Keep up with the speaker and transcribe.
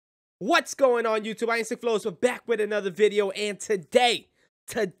What's going on YouTube? Iamsickflowz, we're back with another video, and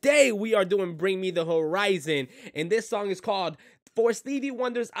today we are doing Bring Me the Horizon, and this song is called For Stevie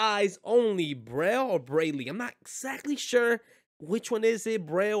Wonder's Eyes Only, braille or braille. I'm not exactly sure which one is it,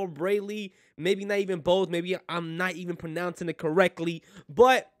 braille or braille. Maybe not even both. Maybe I'm not even pronouncing it correctly,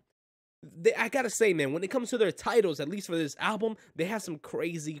 but I gotta say, man, when it comes to their titles, at least for this album, they have some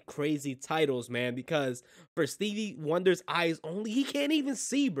crazy titles, man, because for Stevie Wonder's Eyes Only, he can't even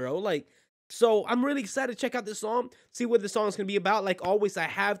see, bro. Like, so I'm really excited to check out this song, see what the song is going to be about. Like always, I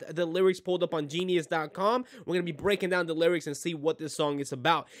have the lyrics pulled up on genius.com. We're going to be breaking down the lyrics and see what this song is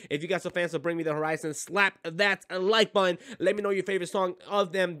about. If you guys are fans of Bring Me the Horizon, slap that like button. Let me know your favorite song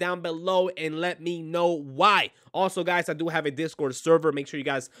of them down below and let me know why. Also, guys, I do have a Discord server. Make sure you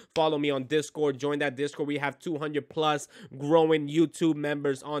guys follow me on Discord. Join that Discord. We have 200 plus growing YouTube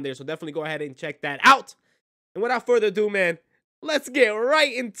members on there. So definitely go ahead and check that out. And without further ado, man, let's get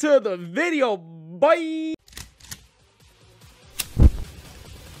right into the video, bye!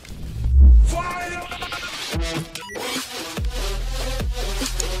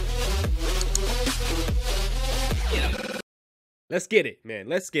 Let's get it, man.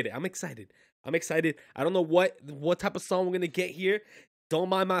 Let's get it. I'm excited. I don't know what type of song we're gonna get here. Don't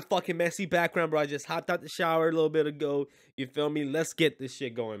mind my fucking messy background, bro. I just hopped out the shower a little bit ago. You feel me? Let's get this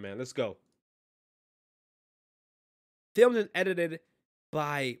shit going, man. Let's go. Filmed and edited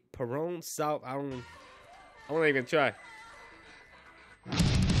by Perone South. I won't even try.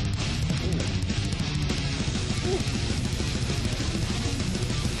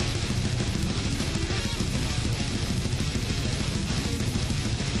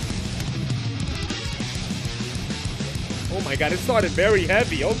 Oh my god, it started very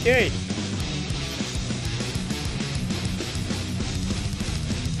heavy. Okay.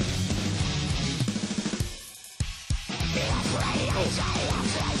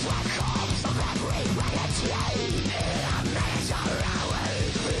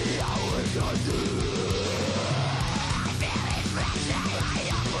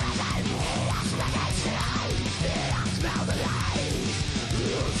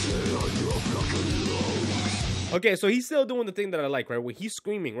 Okay, so he's still doing the thing that I like, right? When he's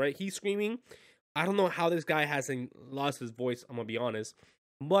screaming, right? He's screaming. I don't know how this guy hasn't lost his voice, I'm gonna be honest.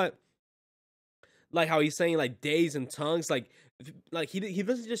 But like how he's saying like days and tongues, like he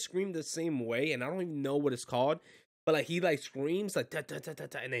doesn't just scream the same way, and I don't even know what it's called. But like he like screams like da, da, da, da,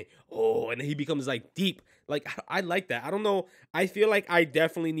 da, and then and then he becomes like deep. Like I like that. I don't know. I feel like I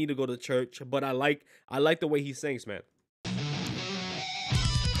definitely need to go to church, but I like the way he sings, man.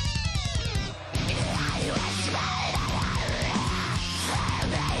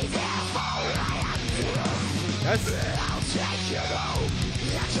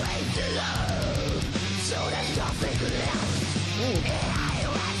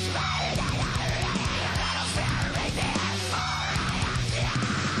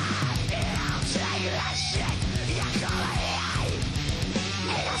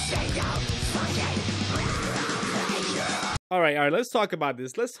 All right, let's talk about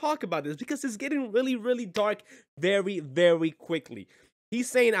this. Because it's getting really dark very quickly. He's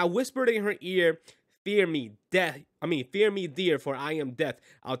saying, I whispered in her ear, fear me, dear, for I am death.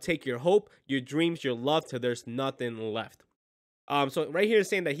 I'll take your hope, your dreams, your love, till there's nothing left. So right here is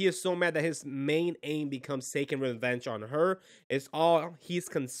saying that he is so mad that his main aim becomes taking revenge on her. It's all he's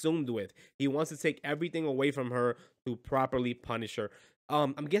consumed with. He wants to take everything away from her to properly punish her.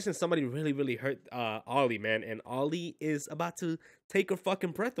 I'm guessing somebody really hurt Ollie, man, and Ollie is about to take her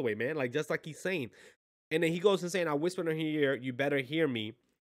fucking breath away, man, like just like he's saying. And then he goes and saying, I whispered in her ear, you better hear me.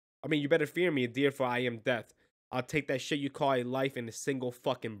 You better fear me, dear, for I am death. I'll take that shit you call a life in a single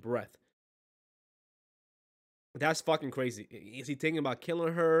fucking breath. That's fucking crazy. Is he thinking about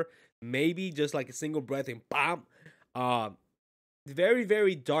killing her? Maybe just like a single breath and bam.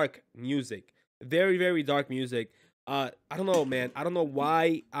 Very dark music. Very dark music. I don't know, man. I don't know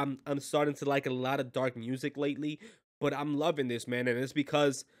why I'm starting to like a lot of dark music lately, but I'm loving this, man. And it's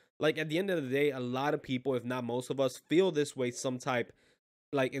because, like, at the end of the day, a lot of people, if not most of us, feel this way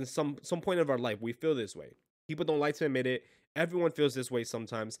like in some point of our life. We feel this way. People don't like to admit it. Everyone feels this way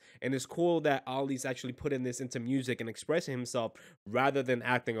sometimes, and it's cool that Ollie's actually putting this into music and expressing himself rather than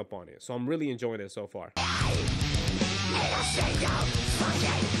acting upon it. So I'm really enjoying it so far.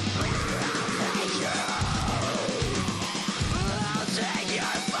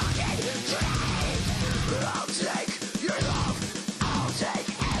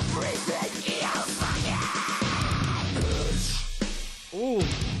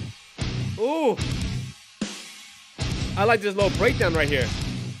 Ooh. I like this little breakdown right here.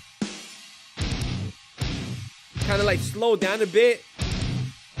 Kind of like slow down a bit.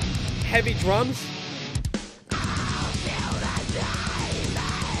 heavy drums.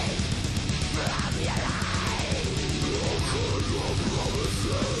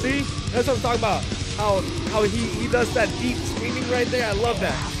 See? That's what I'm talking about. How he does that deep screaming right there. I love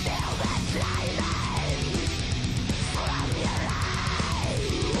that.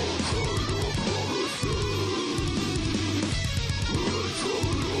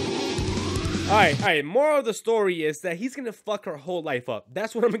 Alright, moral of the story is that he's gonna fuck her whole life up.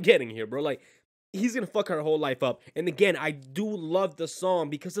 That's what I'm getting here, bro. Like, he's gonna fuck her whole life up. And again, I do love the song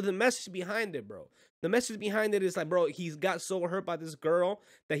because of the message behind it, bro. The message behind it is like, bro, he's got so hurt by this girl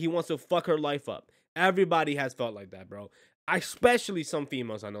that he wants to fuck her life up. Everybody has felt like that, bro. Especially some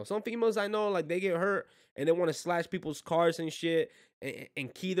females I know. Some females I know, like, they get hurt and they want to slash people's cars and shit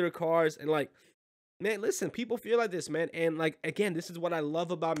and key their cars. And, like, man, listen, people feel like this, man. And, like, again, this is what I love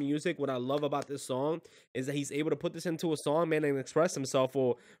about music. What I love about this song is that he's able to put this into a song, man, and express himself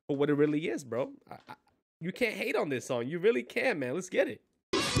for what it really is, bro. You can't hate on this song. You really can, man. Let's get it.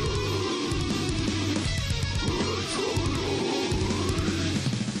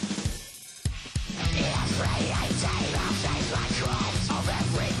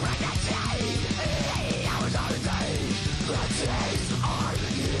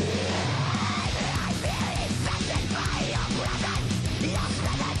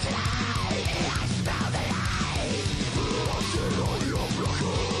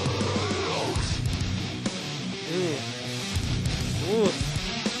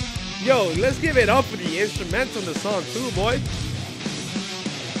 Yo, let's give it up for the instrumental in the song too, boy.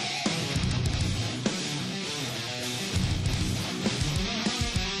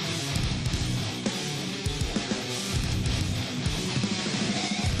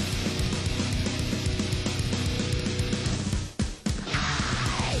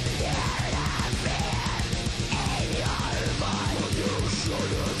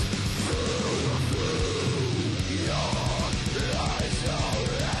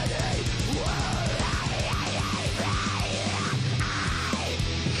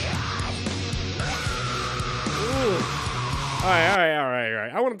 All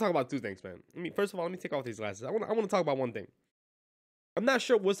right. I want to talk about two things, man. First of all, let me take off these glasses. I want to talk about one thing. I'm not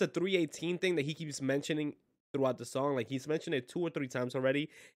sure what's the 318 thing that he keeps mentioning throughout the song. Like, he's mentioned it 2 or 3 times already.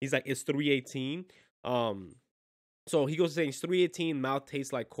 He's like, it's 318. So he goes saying, it's 318, mouth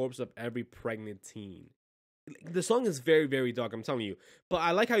tastes like corpse of every pregnant teen. The song is very, very dark, I'm telling you. But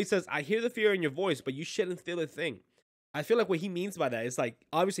I like how he says, I hear the fear in your voice, but you shouldn't feel a thing. I feel like what he means by that is, like,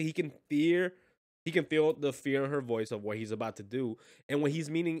 obviously he can feel the fear in her voice of what he's about to do. And what he's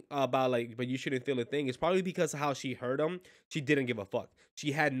meaning about, like, but you shouldn't feel a thing, is probably because of how she hurt him. She didn't give a fuck.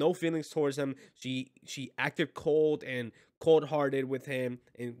 She had no feelings towards him. She acted cold and cold-hearted with him,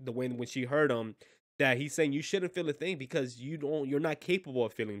 and the way when she hurt him, that he's saying you shouldn't feel a thing because you're not capable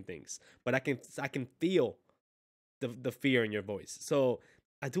of feeling things. But I can feel the fear in your voice. So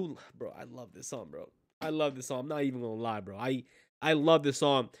I do, bro. I love this song, bro. I love this song. I'm not even gonna lie, bro. I love this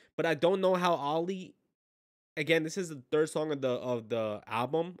song, but I don't know how Ollie. Again, this is the 3rd song of the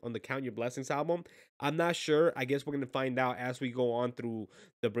album, on the Count Your Blessings album. I'm not sure. I guess we're gonna find out as we go on through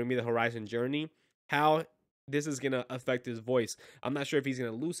the Bring Me the Horizon journey how this is gonna affect his voice. I'm not sure if he's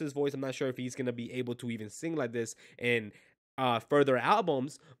gonna lose his voice. I'm not sure if he's gonna be able to even sing like this in further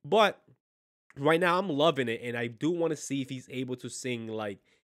albums. But right now, I'm loving it, and I do want to see if he's able to sing like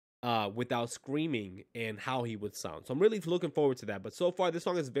without screaming and how he would sound. So I'm really looking forward to that. But so far, this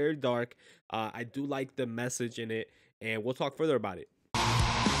song is very dark. I do like the message in it, and we'll talk further about it.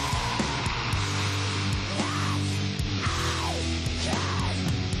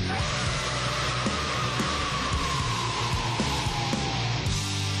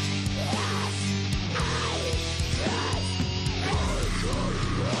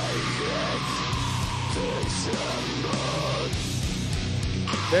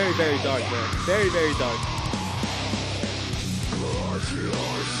 Very, very dark, man. Very, very dark.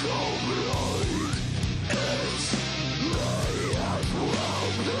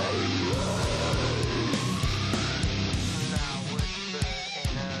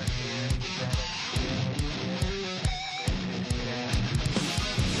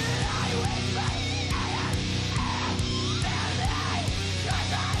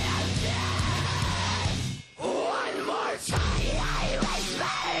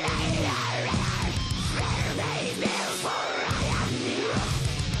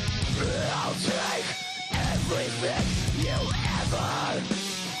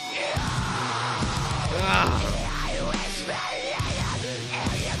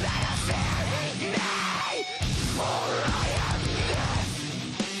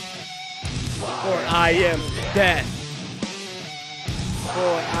 For I am dead.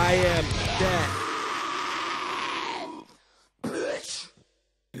 boy, I am that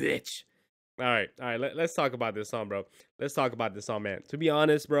bitch. All right. Let's talk about this song, bro. Let's talk about this song, man. To be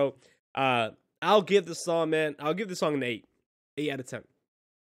honest, bro, I'll give the song, man. I'll give the song an 8, 8 out of 10.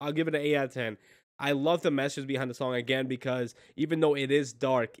 I'll give it an 8 out of 10. I love the message behind the song again because even though it is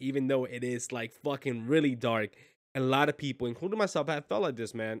dark, even though it is like fucking really dark, a lot of people, including myself, have felt like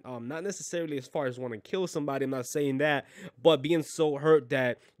this, man. Not necessarily as far as want to kill somebody. I'm not saying that, but being so hurt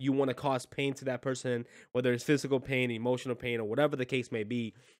that you want to cause pain to that person, whether it's physical pain, emotional pain, or whatever the case may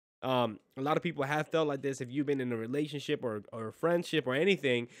be. A lot of people have felt like this. If you've been in a relationship or a friendship or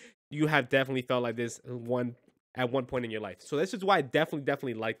anything, you have definitely felt like this at one point in your life. So this is why I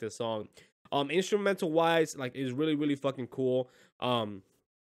definitely like this song. Instrumental wise, like, is really fucking cool.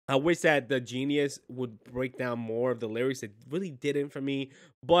 I wish that the genius would break down more of the lyrics. It really didn't for me,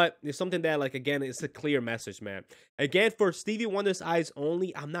 but it's something that, like, again, it's a clear message, man. Again, for Stevie Wonder's Eyes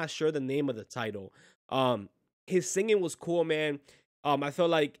Only, I'm not sure the name of the title. His singing was cool, man. I felt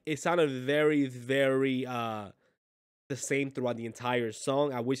like it sounded very the same throughout the entire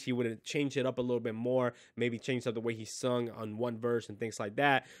song. I wish he would have changed it up a little bit more, maybe changed up the way he sung on one verse and things like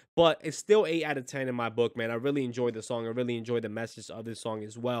that. But it's still 8 out of 10 in my book, man. I really enjoyed the song. I really enjoyed the message of this song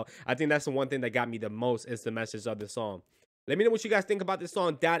as well. I think that's the one thing that got me the most is the message of the song. Let me know what you guys think about this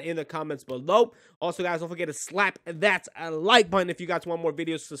song down in the comments below. Also, guys, don't forget to slap that like button if you guys want more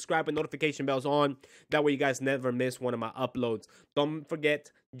videos. Subscribe and notification bells on. That way you guys never miss one of my uploads. Don't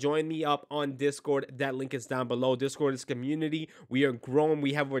forget, join me up on Discord. That link is down below. Discord is community. We are growing.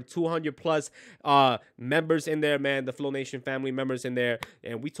 We have over 200 plus members in there, man. The Flow Nation family members in there.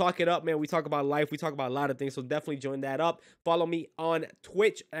 And we talk it up, man. We talk about life. We talk about a lot of things. So definitely join that up. Follow me on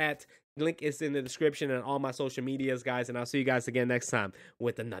Twitch at... link is in the description and all my social medias, guys. And I'll see you guys again next time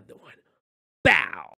with another one.